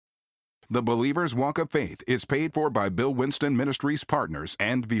The Believer's Walk of Faith is paid for by Bill Winston Ministries partners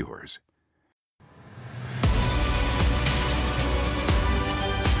and viewers.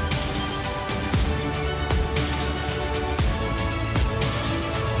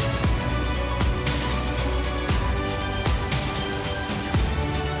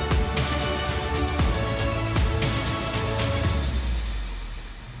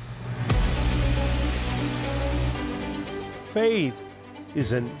 Faith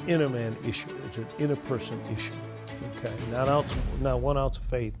is an inner man issue. It's an inner person issue. Okay, not 1 ounce of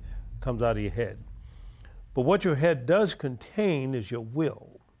faith comes out of your head. But what your head does contain is your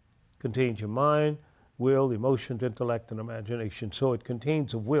will. It contains your mind, will, emotions, intellect, and imagination. So it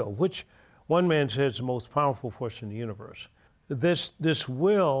contains a will, which one man says is the most powerful force in the universe. This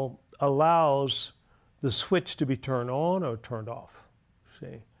will allows the switch to be turned on or turned off.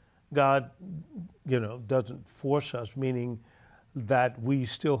 See? God, doesn't force us, meaning that we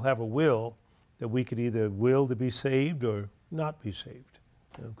still have a will, that we could either will to be saved or not be saved.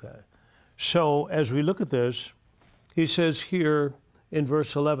 Okay. So as we look at this, he says here in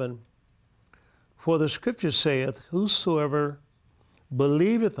verse 11, "For the scripture saith, whosoever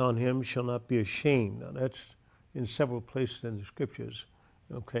believeth on him shall not be ashamed." Now that's in several places in the scriptures.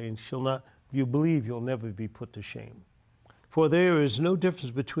 Okay, and shall not, if you believe, you'll never be put to shame. "For there is no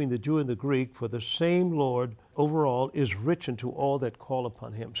difference between the Jew and the Greek, for the same Lord over all is rich unto all that call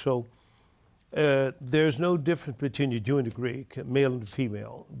upon him." So there's no difference between the Jew and the Greek, male and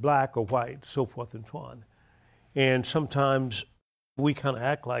female, black or white, so forth and so on. And sometimes we kind of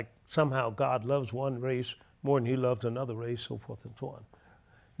act like somehow God loves one race more than he loves another race, so forth and so on.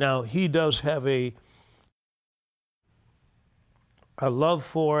 Now, he does have a love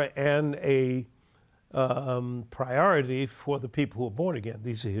for and a priority for the people who are born again.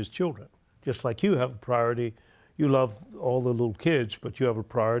 These are his children. Just like you have a priority, you love all the little kids, but you have a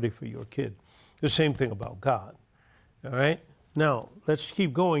priority for your kid. The same thing about God. All right? Now, let's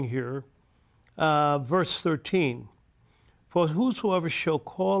keep going here. Verse 13. "For whosoever shall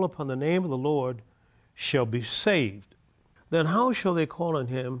call upon the name of the Lord shall be saved. Then how shall they call on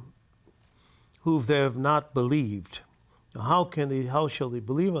him who they have not believed? Now, how shall they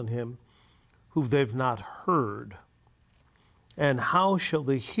believe on him who they've not heard? And how shall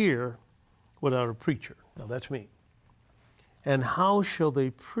they hear without a preacher?" Now that's me. "And how shall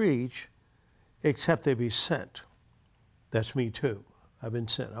they preach except they be sent?" That's me too. I've been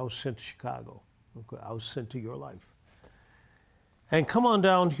sent. I was sent to Chicago. Okay. I was sent to your life. And come on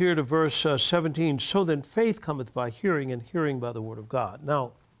down here to verse 17. "So then faith cometh by hearing, and hearing by the word of God."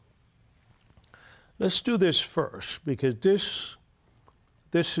 Now, let's do this first, because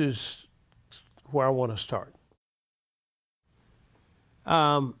this is where I want to start.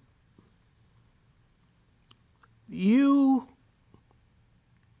 You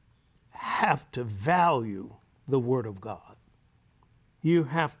have to value the Word of God. You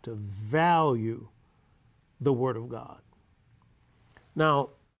have to value the Word of God. Now,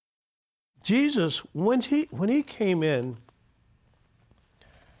 Jesus, when he came in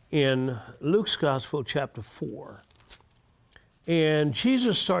Luke's Gospel, chapter 4, and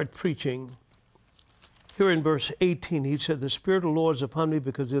Jesus started preaching, here in verse 18, he said, "The Spirit of the Lord is upon me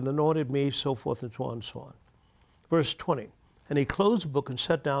because he hath anointed me," so forth and so on and so on. Verse 20, "And he closed the book and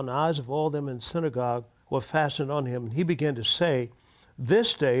sat down. The eyes of all them in the synagogue were fastened on him. And he began to say,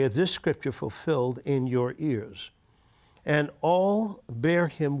 This day is this scripture fulfilled in your ears. And all bear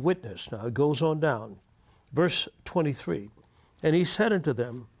him witness." Now it goes on down. Verse 23, "And he said unto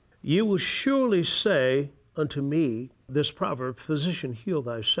them, Ye will surely say unto me this proverb, Physician, heal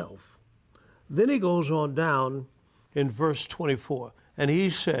thyself. Then he goes on down in verse 24, "And he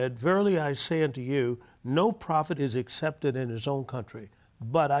said, Verily I say unto you, no prophet is accepted in his own country.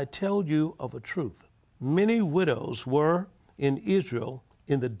 But I tell you of a truth, many widows were in Israel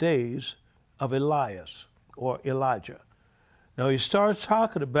in the days of Elias," or Elijah. Now he starts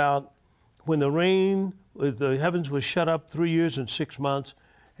talking about when the heavens were shut up 3 years and 6 months,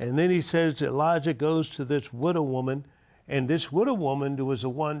 and then he says Elijah goes to this widow woman, and this widow woman was the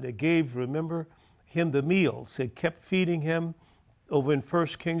one that gave, remember, him the meals. They kept feeding him over in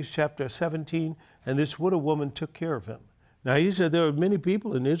 1 Kings chapter 17, and this widow woman took care of him. Now he said there were many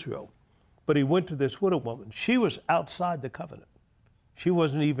people in Israel, but he went to this widow woman. She was outside the covenant. She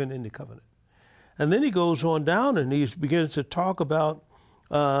wasn't even in the covenant. And then he goes on down and he begins to talk about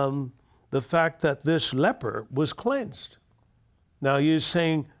the fact that this leper was cleansed. Now he's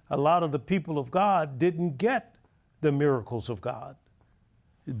saying a lot of the people of God didn't get the miracles of God.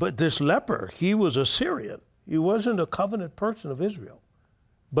 But this leper, he was a Syrian. He wasn't a covenant person of Israel,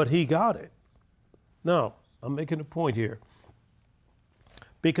 but he got it. Now, I'm making a point here.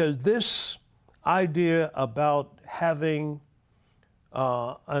 because this idea about having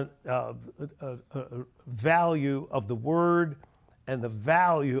a value of the word and the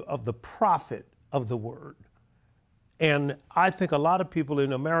value of the prophet of the word. And I think a lot of people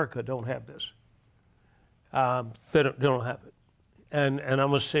in America don't have this. They don't have it. And I'm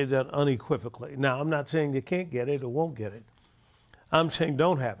going to say that unequivocally. Now, I'm not saying you can't get it or won't get it. I'm saying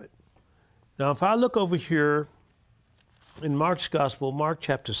don't have it. Now, if I look over here in Mark's Gospel, Mark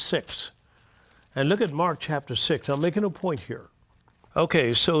chapter 6, and look at Mark chapter 6. I'm making a point here.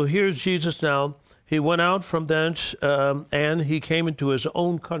 Okay, so here's Jesus now. He went out from thence and he came into his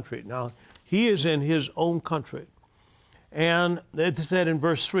own country. Now, he is in his own country. And it said in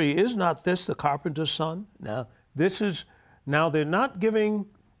verse 3, is not this the carpenter's son? Now, they're not giving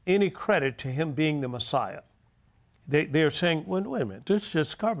any credit to him being the Messiah. They're saying, well, wait a minute, this is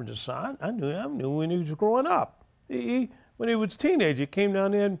just carpenter's son. I knew when he was growing up. When he was a teenager, he came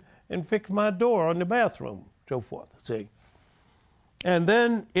down there and fixed my door on the bathroom, so forth, see. And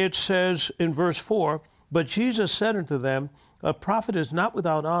then it says in verse 4, but Jesus said unto them, a prophet is not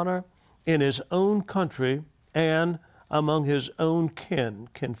without honor in his own country and among his own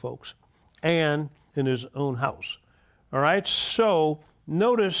kinfolks, and in his own house. All right, so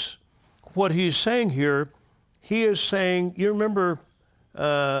notice what he's saying here. He is saying, you remember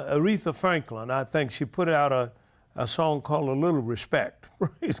Aretha Franklin, I think she put out a song called A Little Respect,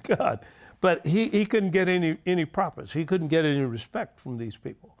 praise God. But he couldn't get any prophets. He couldn't get any respect from these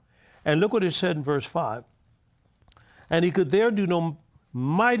people. And look what it said in verse 5. And he could there do no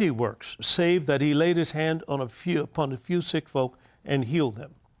mighty works, save that he laid his hand upon a few sick folk and healed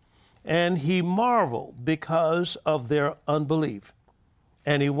them. And he marveled because of their unbelief.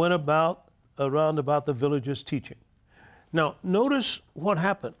 And he went around about the villages teaching. Now, notice what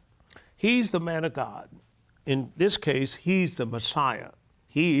happened. He's the man of God. In this case, he's the Messiah.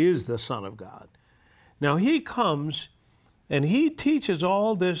 He is the Son of God. Now, he comes and he teaches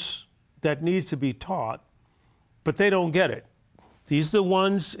all this that needs to be taught, but they don't get it. These are the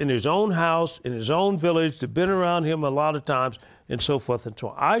ones in his own house, in his own village, that have been around him a lot of times, and so forth and so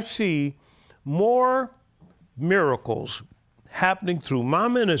on. I see more miracles happening through my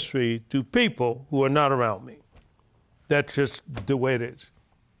ministry to people who are not around me. That's just the way it is.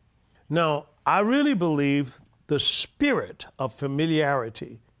 Now, I really believe the spirit of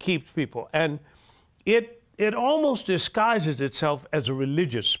familiarity keeps people, and it almost disguises itself as a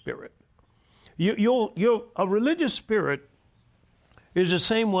religious spirit. A religious spirit is the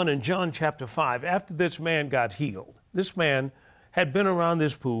same one in John chapter 5. After this man got healed, this man had been around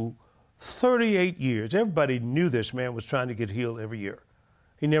this pool 38 years. Everybody knew this man was trying to get healed every year.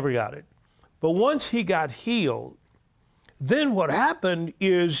 He never got it. But once he got healed, then what happened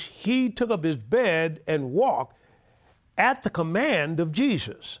is he took up his bed and walked at the command of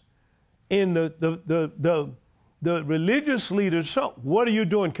Jesus. And the religious leaders, so what are you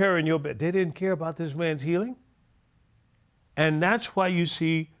doing carrying your bed? They didn't care about this man's healing. And that's why you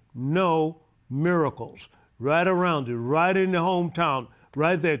see no miracles right around it, right in the hometown,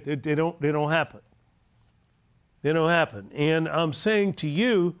 right there. They don't happen. They don't happen. And I'm saying to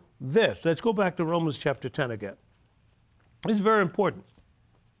you this. Let's go back to Romans chapter 10 again. It's very important.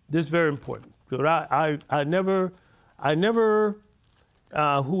 This is very important. I never,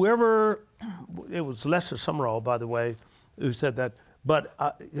 whoever, it was Lester Summerall, by the way, who said that, but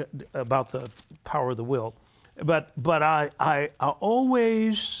about the power of the will. But I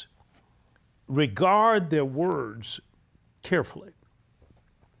always regard their words carefully.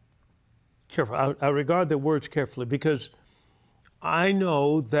 I regard their words carefully because I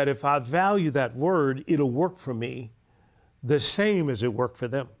know that if I value that word, it'll work for me the same as it worked for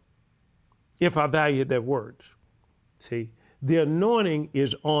them. If I value their words. See, the anointing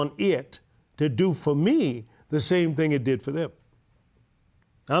is on it to do for me the same thing it did for them.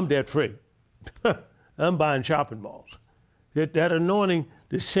 I'm debt free. I'm buying shopping malls. That anointing,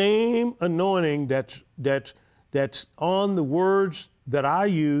 the same anointing that's on the words that I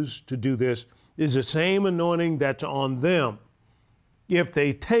use to do this is the same anointing that's on them. If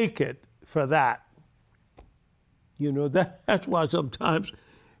they take it for that, you know, that's why sometimes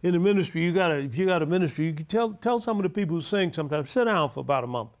in the ministry, if you got a ministry, you can tell some of the people who sing sometimes, sit down for about a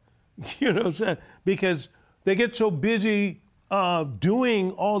month, you know, because they get so busy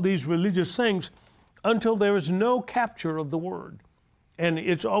doing all these religious things until there is no capture of the word. And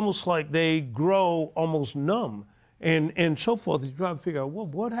it's almost like they grow almost numb and so forth. You try to figure out, well,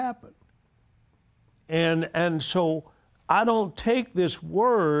 what happened? And so I don't take this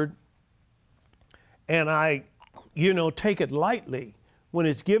word and I, take it lightly when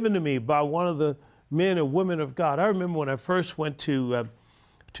it's given to me by one of the men and women of God. I remember when I first went to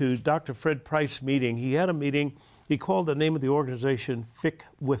to Dr. Fred Price's meeting. He had a meeting. He called the name of the organization Fick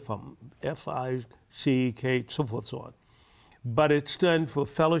Witham, F-I-C-K, so forth, so on. But it stood for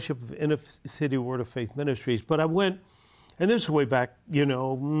Fellowship of Inner City Word of Faith Ministries. But I went, and this is way back,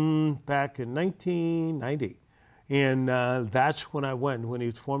 back in 1990. And that's when I went, when he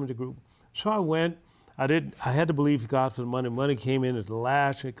was forming the group. So I went. I had to believe God for the money. Money came in at the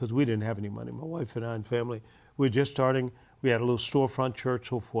last, because we didn't have any money. My wife and I and family, we were just starting. We had a little storefront church,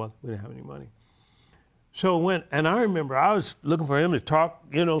 so forth. We didn't have any money. So I went, and I remember I was looking for him to talk,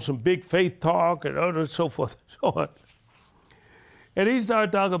 some big faith talk and so forth and so on. And he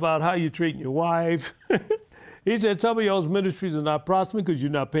started talking about how you're treating your wife. He said, some of y'all's ministries are not prospering because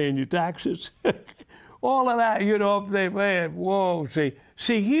you're not paying your taxes. All of that, I'm saying, man, whoa.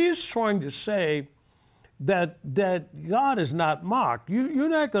 See, he's trying to say that God is not mocked. You're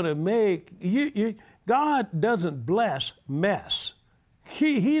not going to make, God doesn't bless mess.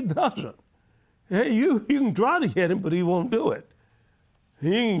 He doesn't. You can try to get him, but he won't do it.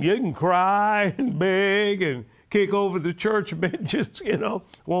 You can cry and beg and kick over the church benches,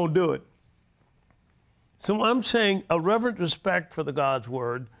 won't do it. So I'm saying a reverent respect for the God's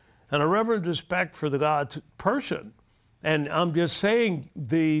word and a reverent respect for the God's person. And I'm just saying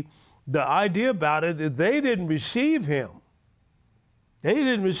the idea about it, that they didn't receive him. They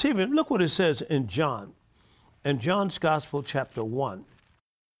didn't receive him. Look what it says in John. In John's Gospel, chapter 1.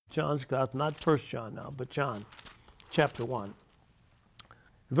 John's Gospel, not 1 John now, but John, chapter 1.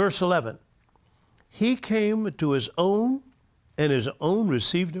 Verse 11. He came to his own, and his own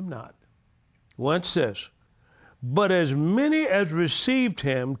received him not. Watch this. But as many as received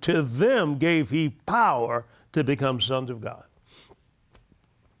him, to them gave he power to become sons of God.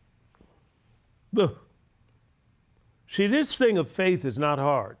 See, this thing of faith is not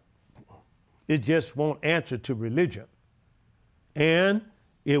hard. It just won't answer to religion. And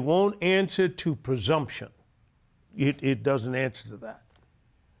it won't answer to presumption. It doesn't answer to that.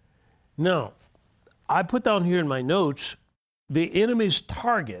 Now, I put down here in my notes, the enemy's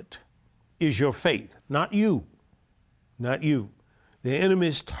target is your faith, not you. Not you. The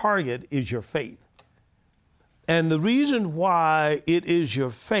enemy's target is your faith. And the reason why it is your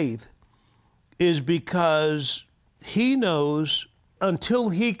faith is because he knows until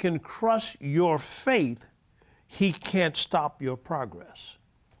he can crush your faith, he can't stop your progress.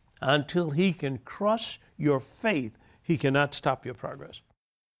 Until he can crush your faith, he cannot stop your progress.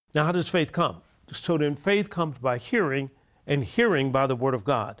 Now, how does faith come? So then faith comes by hearing, and hearing by the word of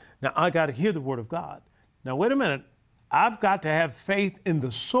God. Now, I got to hear the word of God. Now, wait a minute. I've got to have faith in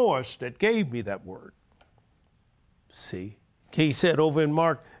the source that gave me that word. See? He said over in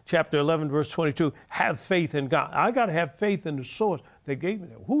Mark chapter 11, verse 22, have faith in God. I got to have faith in the source that gave me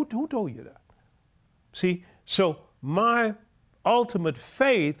that. Who told you that? See? So my ultimate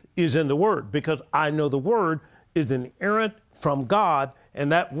faith is in the word, because I know the word is inerrant from God,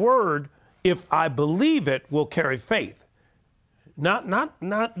 and that word, if I believe it, will carry faith.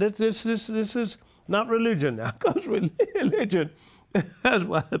 This is not religion now, because religion, that's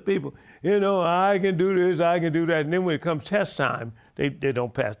why the people, I can do this, I can do that, and then when it comes test time, they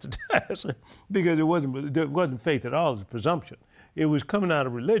don't pass the test because it wasn't faith at all, it was presumption. It was coming out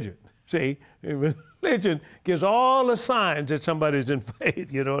of religion. See, religion gives all the signs that somebody's in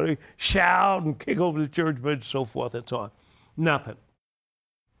faith, they shout and kick over the church bench, so forth and so on.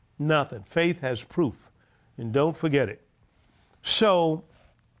 Nothing. Faith has proof, and don't forget it. So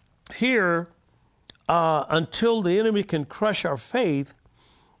here, until the enemy can crush our faith,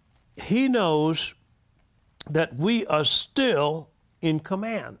 he knows that we are still in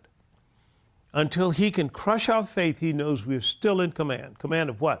command. Until he can crush our faith, he knows we're still in command. Command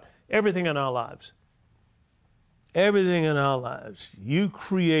of what? Everything in our lives. Everything in our lives. You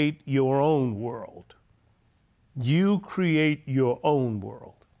create your own world. You create your own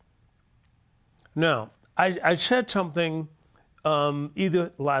world. Now, I said something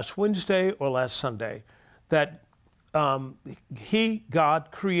either last Wednesday or last Sunday, that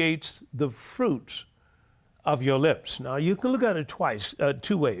God creates the fruits of your lips. Now, you can look at it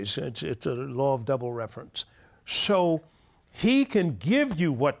two ways. It's a law of double reference. So he can give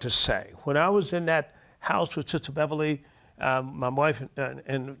you what to say. When I was in that house with Sister Beverly, my wife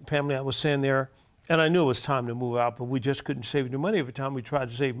and family, I was staying there, and I knew it was time to move out, but we just couldn't save any money. Every time we tried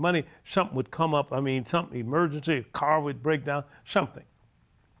to save money, something would come up. Something, emergency, a car would break down, something.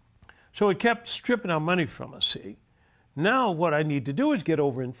 So it kept stripping our money from us, see. Now what I need to do is get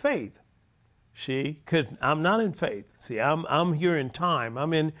over in faith, see, because I'm not in faith. See, I'm here in time.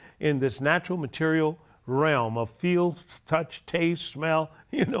 I'm in this natural material realm of feel, touch, taste, smell,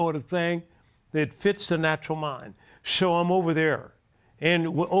 you know what I'm saying? That fits the natural mind. So I'm over there. And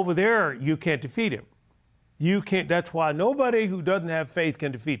over there, you can't defeat him. You can't. That's why nobody who doesn't have faith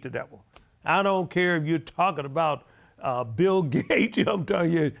can defeat the devil. I don't care if you're talking about Bill Gates. I'm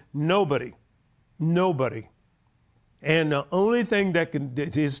telling you, nobody. And the only thing that can,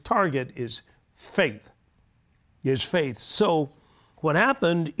 his target is faith. So what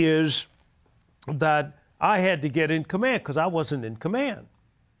happened is that I had to get in command because I wasn't in command.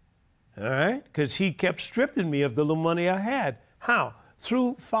 All right? Because he kept stripping me of the little money I had. How?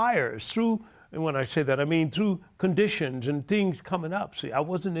 Through fires, and when I say that, I mean through conditions and things coming up. See, I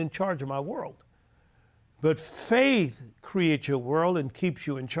wasn't in charge of my world. But faith creates your world and keeps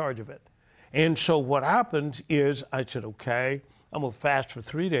you in charge of it. And so what happened is I said, okay, I'm going to fast for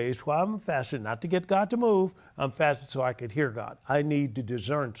 3 days. Well, I'm fasting not to get God to move. I'm fasting so I could hear God. I need to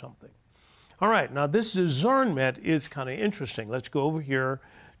discern something. All right, now this discernment is kind of interesting. Let's go over here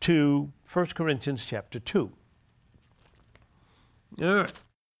to 1 Corinthians chapter 2. All right.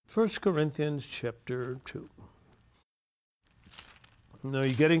 1 Corinthians chapter 2. Now,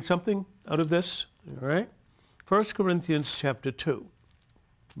 you getting something out of this? All right? 1 Corinthians chapter 2.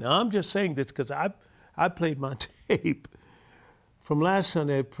 Now, I'm just saying this because I played my tape. From last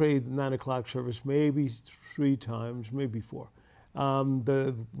Sunday, I prayed the 9 o'clock service maybe 3 times, maybe 4.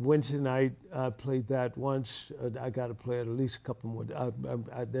 The Wednesday night, I played that once. I got to play it at least a couple more.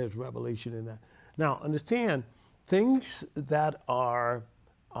 There's revelation in that. Now, understand, things that are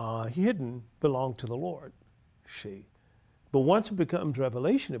hidden belong to the Lord, see. But once it becomes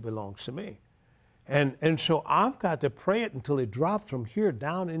revelation, it belongs to me. And so I've got to pray it until it drops from here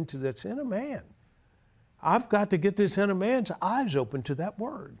down into this inner man. I've got to get this inner man's eyes open to that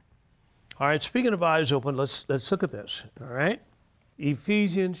word. All right, speaking of eyes open, let's look at this, all right?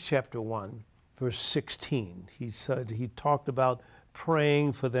 Ephesians chapter 1, verse 16. He talked about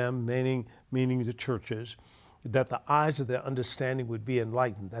praying for them, meaning the churches, that the eyes of their understanding would be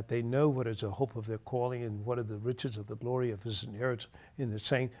enlightened, that they know what is the hope of their calling and what are the riches of the glory of his inheritance in the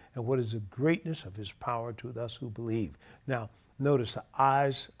saint and what is the greatness of his power to us who believe. Now, notice the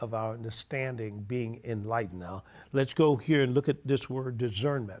eyes of our understanding being enlightened. Now, let's go here and look at this word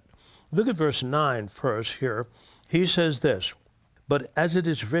discernment. Look at verse 9 first here. He says this, but as it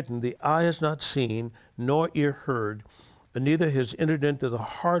is written, the eye has not seen, nor ear heard, and neither has entered into the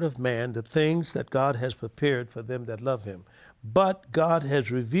heart of man the things that God has prepared for them that love him. But God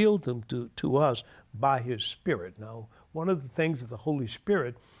has revealed them to us by his Spirit. Now, one of the things of the Holy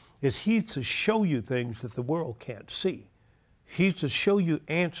Spirit is he's to show you things that the world can't see. He's to show you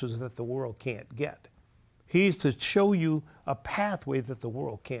answers that the world can't get. He's to show you a pathway that the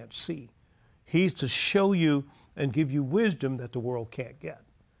world can't see. He's to show you and give you wisdom that the world can't get.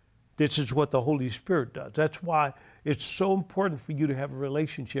 This is what the Holy Spirit does. That's why it's so important for you to have a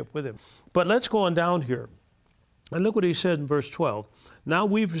relationship with him. But let's go on down here. And look what he said in verse 12. Now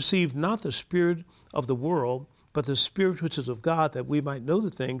we've received not the spirit of the world, but the Spirit which is of God, that we might know the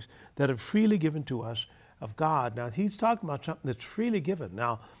things that are freely given to us of God. Now, he's talking about something that's freely given.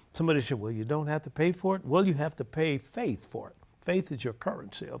 Now, somebody said, well, you don't have to pay for it. Well, you have to pay faith for it. Faith is your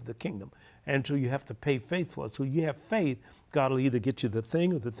currency of the kingdom. And so you have to pay faith for it. So you have faith, God will either get you the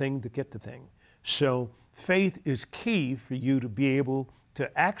thing or the thing to get the thing. So faith is key for you to be able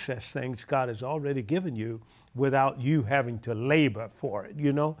to access things God has already given you without you having to labor for it.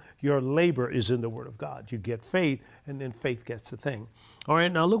 You know, your labor is in the Word of God. You get faith, and then faith gets the thing. All right,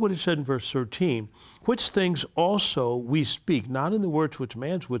 now look what it said in verse 13. Which things also we speak, not in the words which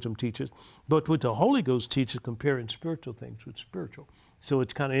man's wisdom teaches, but which the Holy Ghost teaches, comparing spiritual things with spiritual. So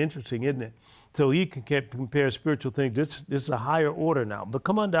it's kind of interesting, isn't it? So he can compare spiritual things. This is a higher order now. But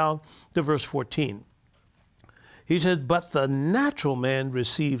come on down to verse 14. He says, but the natural man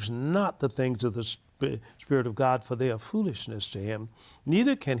receives not the things of the Spirit of God, for they are foolishness to him.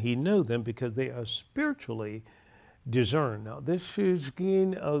 Neither can he know them, because they are spiritually discerned. Now, this is,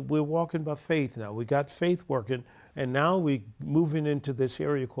 again, we're walking by faith now. We got faith working, and now we're moving into this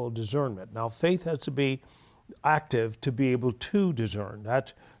area called discernment. Now, faith has to be active to be able to discern.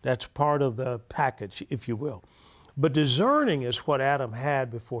 That's part of the package, if you will. But discerning is what Adam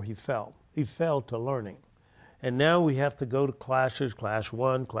had before he fell. He fell to learning. And now we have to go to classes, class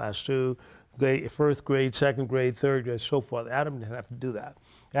 1, class 2, first grade, second grade, third grade, so forth. Adam didn't have to do that.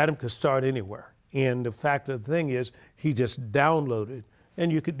 Adam could start anywhere. And the fact of the thing is, he just downloaded.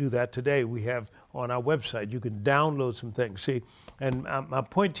 And you could do that today. We have on our website, you can download some things. See, and my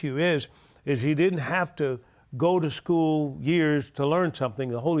point to you is he didn't have to go to school years to learn something.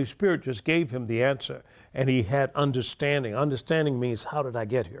 The Holy Spirit just gave him the answer. And he had understanding. Understanding means, how did I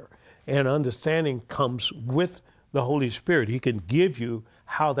get here? And understanding comes with the Holy Spirit. He can give you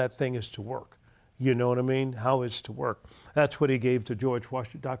how that thing is to work. You know what I mean? How it's to work. That's what he gave to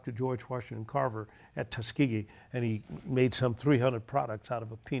Dr. George Washington Carver at Tuskegee, and he made some 300 products out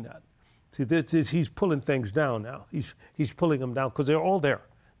of a peanut. See, he's pulling things down now. He's pulling them down because they're all there.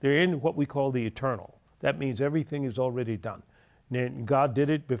 They're in what we call the eternal. That means everything is already done. And God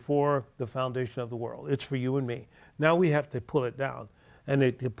did it before the foundation of the world. It's for you and me. Now we have to pull it down.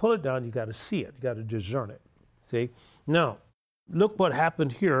 And to pull it down, you got to see it. You got to discern it. See? Now, look what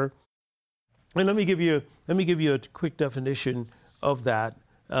happened here. And let me give you a quick definition of that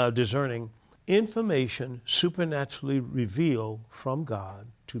discerning. Information supernaturally revealed from God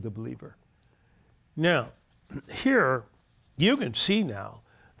to the believer. Now, here you can see now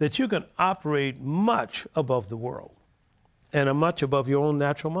that you can operate much above the world and much above your own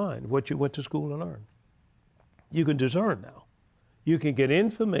natural mind, what you went to school to learn. You can discern now. You can get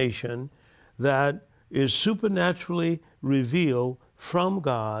information that is supernaturally revealed from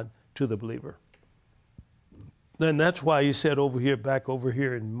God to the believer. And that's why he said back over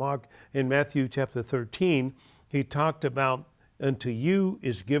here in Matthew chapter 13, he talked about, unto you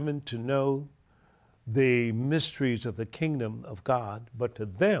is given to know the mysteries of the kingdom of God, but to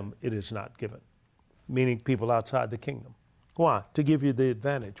them it is not given, meaning people outside the kingdom. Why? To give you the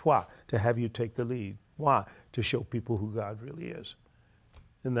advantage. Why? To have you take the lead. Why? To show people who God really is,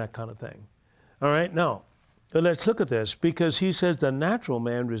 and that kind of thing. All right, now, let's look at this, because he says the natural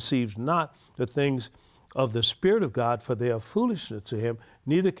man receives not the things of the Spirit of God, for they are foolishness to him,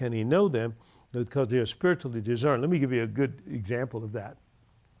 neither can he know them, because they are spiritually discerned. Let me give you a good example of that.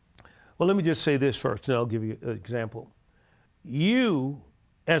 Well, let me just say this first, and I'll give you an example. You,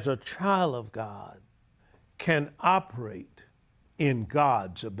 as a child of God, can operate in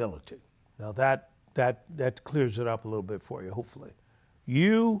God's ability. Now, that clears it up a little bit for you, hopefully.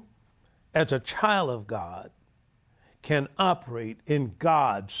 You, as a child of God, can operate in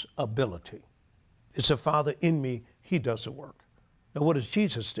God's ability. It's the Father in me, he does the work. Now, what does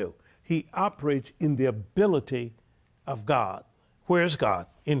Jesus do? He operates in the ability of God. Where is God?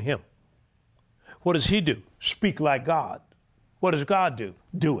 In him. What does he do? Speak like God. What does God do?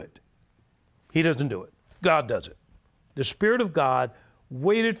 Do it. He doesn't do it. God does it. The Spirit of God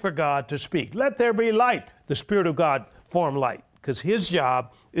waited for God to speak. Let there be light. The Spirit of God formed light, because his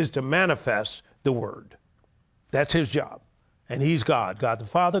job is to manifest the Word. That's his job. And he's God. God the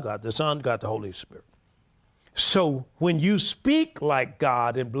Father, God the Son, God the Holy Spirit. So when you speak like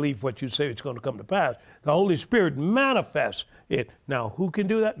God and believe what you say is going to come to pass, the Holy Spirit manifests it. Now, who can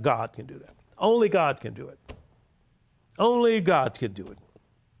do that? God can do that. Only God can do it. Only God can do it.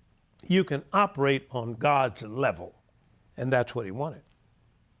 You can operate on God's level, and that's what he wanted.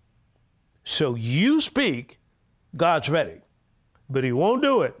 So you speak, God's ready, but he won't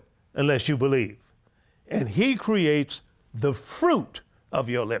do it unless you believe. And he creates the fruit of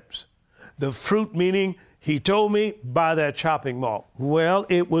your lips. The fruit meaning, he told me, buy that chopping malt. Well,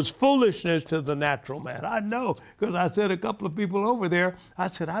 it was foolishness to the natural man. I know, because I said a couple of people over there, I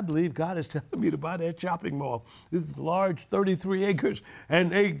said, I believe God is telling me to buy that chopping malt. This is large, 33 acres.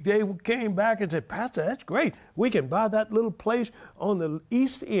 And they came back and said, Pastor, that's great. We can buy that little place on the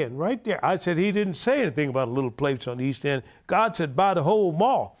east end right there. I said, he didn't say anything about a little place on the east end. God said, buy the whole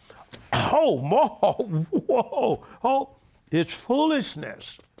mall. Whole mall? Whoa. Oh, it's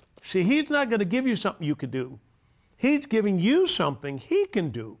foolishness. See, he's not going to give you something you can do. He's giving you something he can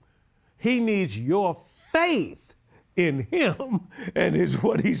do. He needs your faith in him, and is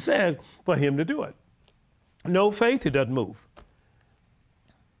what he said, for him to do it. No faith, it doesn't move.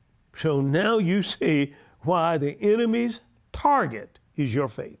 So now you see why the enemy's target is your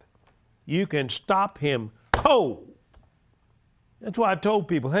faith. You can stop him cold. That's why I told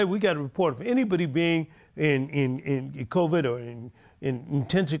people, hey, we got to report if anybody being in COVID or in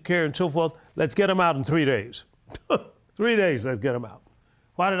intensive care and so forth, let's get them out in 3 days. 3 days, let's get them out.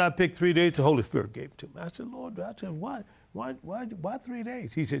 Why did I pick 3 days? The Holy Spirit gave it to me. I said, Lord, why 3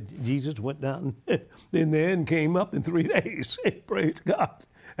 days? He said, Jesus went down in there and came up in 3 days. Praise God.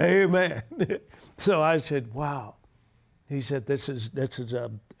 Amen. So I said, wow. He said, this is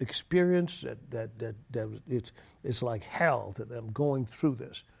an experience that it's like hell to them going through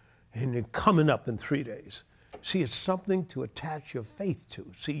this and then coming up in 3 days. See, it's something to attach your faith to.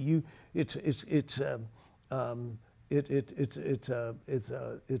 See, it's a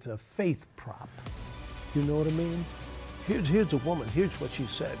faith prop. You know what I mean? Here's a woman. Here's what she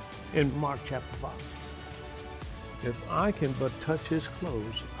said in Mark chapter 5. If I can but touch his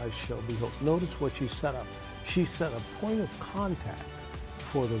clothes, I shall be whole. Notice what she set up. She set a point of contact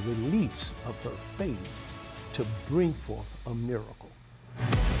for the release of her faith to bring forth a miracle.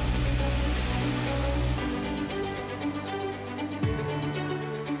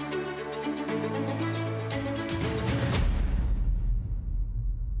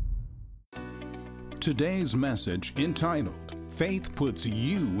 Today's message, entitled Faith Puts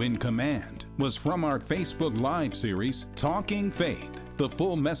You in Command, was from our Facebook Live series, Talking Faith. The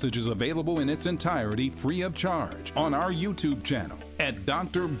full message is available in its entirety free of charge on our YouTube channel at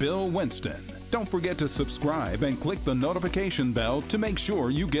Dr. Bill Winston. Don't forget to subscribe and click the notification bell to make sure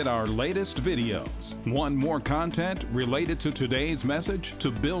you get our latest videos. Want more content related to today's message?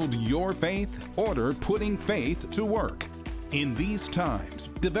 To build your faith, order Putting Faith to Work. In these times,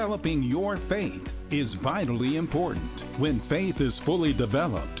 developing your faith is vitally important. When faith is fully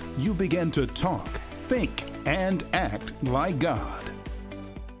developed, you begin to talk, think, and act like God.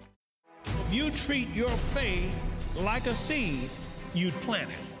 If you treat your faith like a seed, you'd plant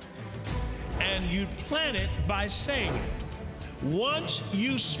it. And you'd plant it by saying it. Once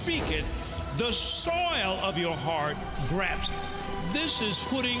you speak it, the soil of your heart grabs it. This is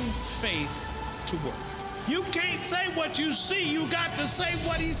putting faith to work. You can't say what you see, you got to say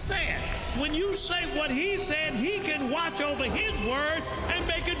what he said. When you say what he said, he can watch over his word and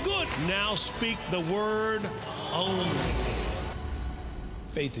make it good. Now speak the word only.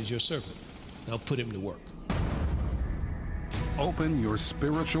 Faith is your servant. Now put him to work. Open your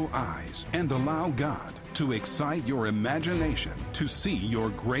spiritual eyes and allow God to excite your imagination to see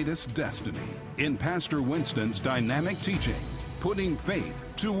your greatest destiny in Pastor Winston's dynamic teaching, Putting Faith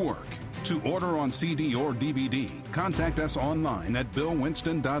to Work. To order on CD or DVD, contact us online at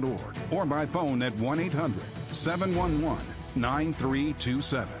billwinston.org or by phone at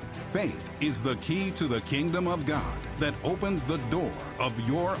 1-800-711-9327. Faith is the key to the kingdom of God that opens the door of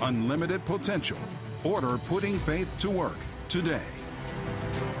your unlimited potential. Order Putting Faith to Work today.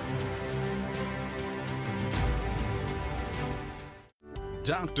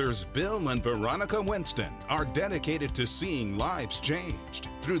 Doctors Bill and Veronica Winston are dedicated to seeing lives changed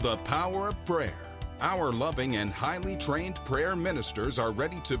through the power of prayer. Our loving and highly trained prayer ministers are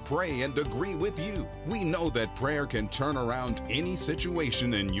ready to pray and agree with you. We know that prayer can turn around any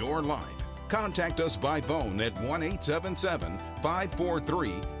situation in your life. Contact us by phone at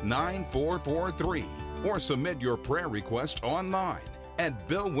 1-877-543-9443 or submit your prayer request online at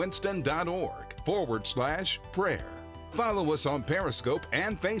billwinston.org/prayer. Follow us on Periscope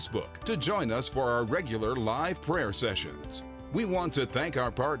and Facebook to join us for our regular live prayer sessions. We want to thank our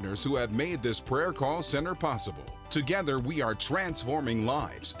partners who have made this prayer call center possible. Together, we are transforming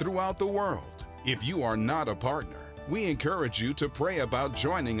lives throughout the world. If you are not a partner, we encourage you to pray about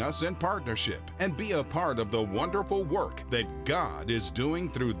joining us in partnership and be a part of the wonderful work that God is doing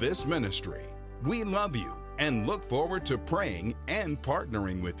through this ministry. We love you and look forward to praying and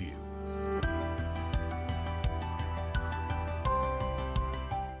partnering with you.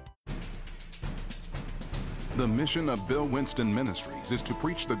 The mission of Bill Winston Ministries is to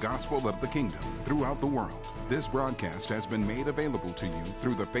preach the gospel of the kingdom throughout the world. This broadcast has been made available to you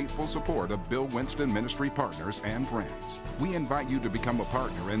through the faithful support of Bill Winston Ministry partners and friends. We invite you to become a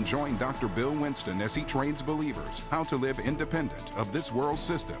partner and join Dr. Bill Winston as he trains believers how to live independent of this world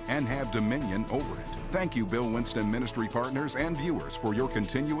system and have dominion over it. Thank you, Bill Winston Ministry partners and viewers, for your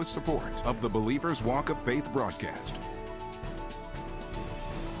continuous support of the Believer's Walk of Faith broadcast.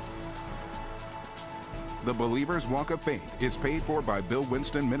 The Believer's Walk of Faith is paid for by Bill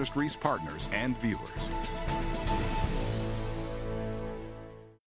Winston Ministries partners and viewers.